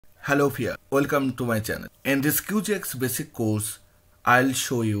Hello here, welcome to my channel. In this QGIS basic course, I'll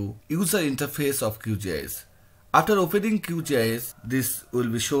show you user interface of QGIS. After opening QGIS, this will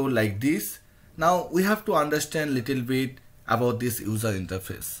be shown like this. Now we have to understand little bit about this user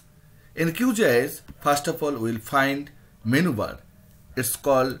interface. In QGIS, first of all we'll find menu bar. It's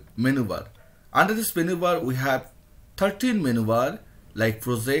called menu bar. Under this menu bar we have 13 menu bar like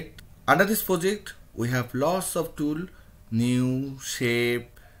project. Under this project we have lots of tool, new, shape,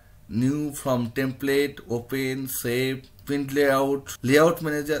 new from template, open, save, print layout, layout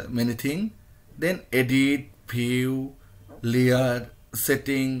manager, many things. Then edit, view, layer,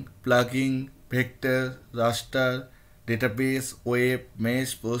 setting, plugin, vector, raster, database, web,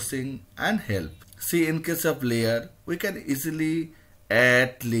 mesh, processing and help. See, in case of layer, we can easily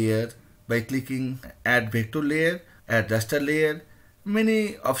add layer by clicking add vector layer, add raster layer.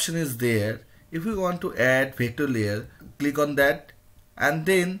 Many option is there. If we want to add vector layer, click on that and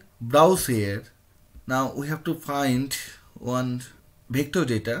then browse here. Now we have to find one vector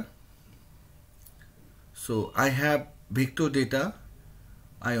data. So I have vector data.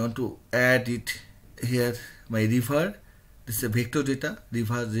 I want to add it here. My river. This is a vector data.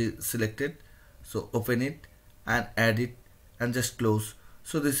 River is selected. So open it and add it and just close.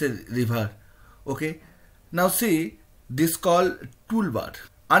 So this is river. Okay. Now see, this called toolbar.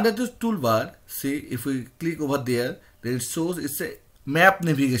 Under this toolbar, see, if we click over there, then it shows it's a map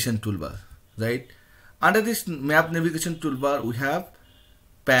navigation toolbar, right? Under this map navigation toolbar, we have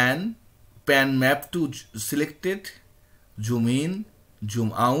pan map to selected, zoom in,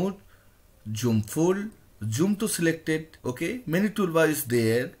 zoom out, zoom full, zoom to selected. Okay, many toolbar is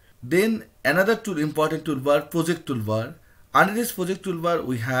there. Then another tool, important toolbar, project toolbar. Under this project toolbar,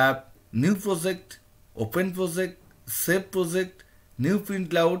 we have new project, open project, save project, new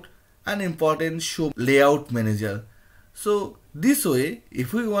print layout, and important show layout manager. So this way,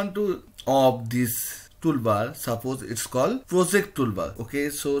 if we want to off this toolbar, suppose it's called project toolbar. Okay,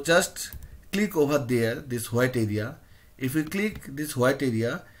 so just click over there, this white area. If we click this white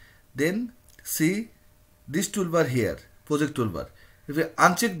area, then see this toolbar here, project toolbar. If we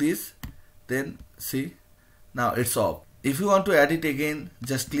uncheck this, then see, now it's off. If you want to add it again,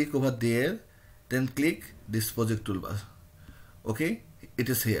 just click over there, then click this project toolbar. Okay, it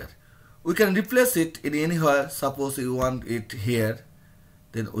is here. We can replace it in anywhere. Suppose you want it here,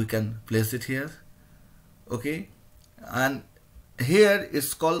 then we can place it here. Okay, and here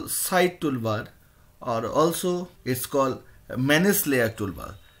it's called site toolbar, or also it's called manage layer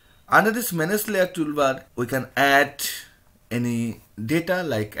toolbar. Under this manage layer toolbar, we can add any data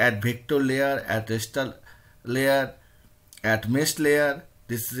like add vector layer, add raster layer, add mesh layer.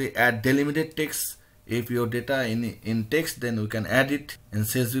 This is add delimited text. If your data in text, then we can add it in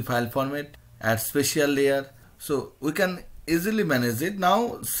CSV file format, add special layer. So we can easily manage it.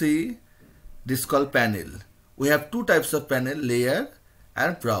 Now see, this called panel. We have two types of panel, layer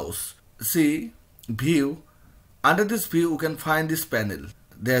and browse. See, view. Under this view, we can find this panel.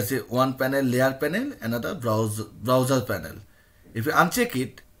 There's a one panel, layer panel, another browser panel. If you uncheck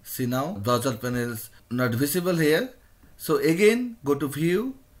it, see now browser panel is not visible here. So again, go to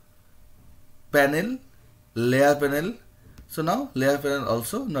view, panel, layer panel. So now layer panel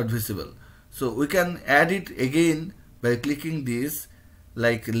also not visible. So we can add it again by clicking this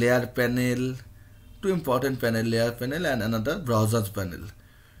like layer panel, two important panel, layer panel and another browser panel.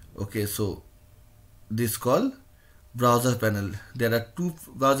 Okay, so this called browser panel. There are two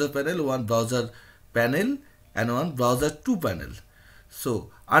browser panel, one browser panel and one browser 2 panel.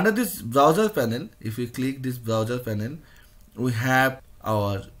 So under this browser panel, if we click this browser panel, we have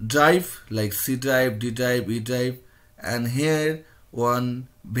our drive like C drive, D drive, E drive, and here one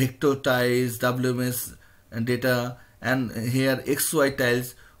vector tiles, WMS and data, and here XY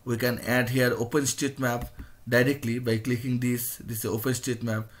tiles. We can add here OpenStreetMap directly by clicking this. This is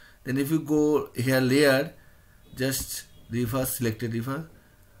OpenStreetMap. Then if you go here layer, just river, selected river.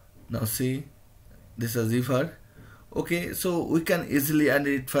 Now see, this is river. Okay, so we can easily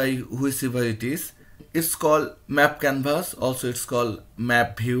identify which river it is. It's called map canvas, also it's called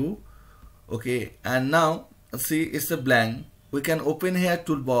map view. Okay, and now see, it's a blank. We can open here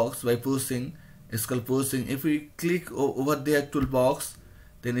toolbox by pushing. It's called pushing. If we click over there toolbox,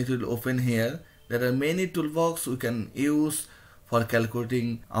 then it will open here. There are many toolbox we can use for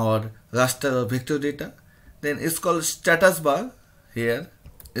calculating our raster or vector data. Then it's called status bar. Here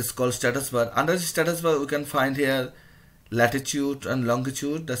it's called status bar. Under the status bar, we can find here latitude and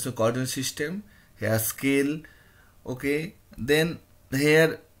longitude. That's the coordinate system. Here scale. Okay, then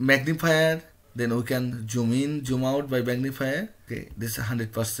here magnifier, then we can zoom in, zoom out by magnifier. Okay, this is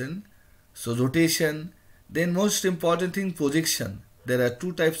 100%. So rotation, Then most important thing, projection. there are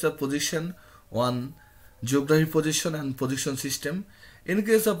two types of position, one geography position and position system. In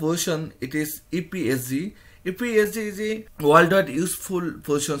case of position, it is EPSG. EPSG is a worldwide useful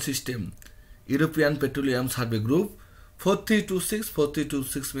position system, European Petroleum Survey Group.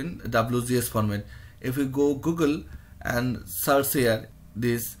 4326 mean WGS format. If you go Google and search here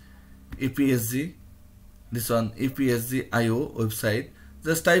this EPSG, this one EPSG IO website,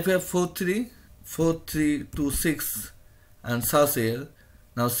 just type here 4326 and search here.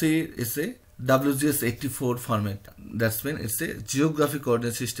 Now see, it's a WGS 84 format. That's mean it's a geographic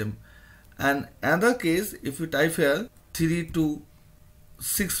coordinate system. And another case, if you type here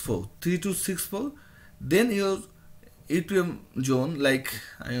 3264, then your UTM zone, like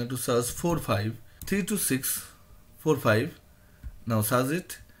I want to search 32645. Now search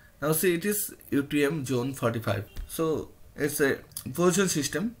it. Now see, it is UTM zone 45. So it's a position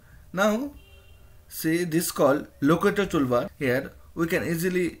system. Now see, this called locator toolbar. Here we can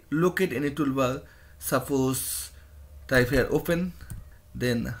easily locate any toolbar. Suppose type here open,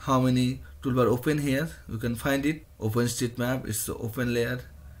 then how many toolbar open here, you can find it. Open state map, it's the open layer.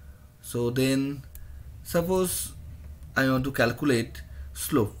 So then suppose I want to calculate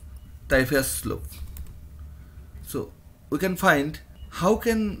slope, type here slope. So we can find how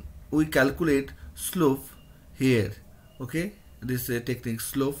can we calculate slope here. Okay, this is a technique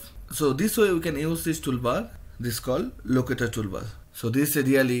slope. So this way we can use this toolbar. This is called locator toolbar. So this is a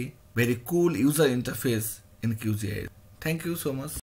really very cool user interface in QGIS. Thank you so much.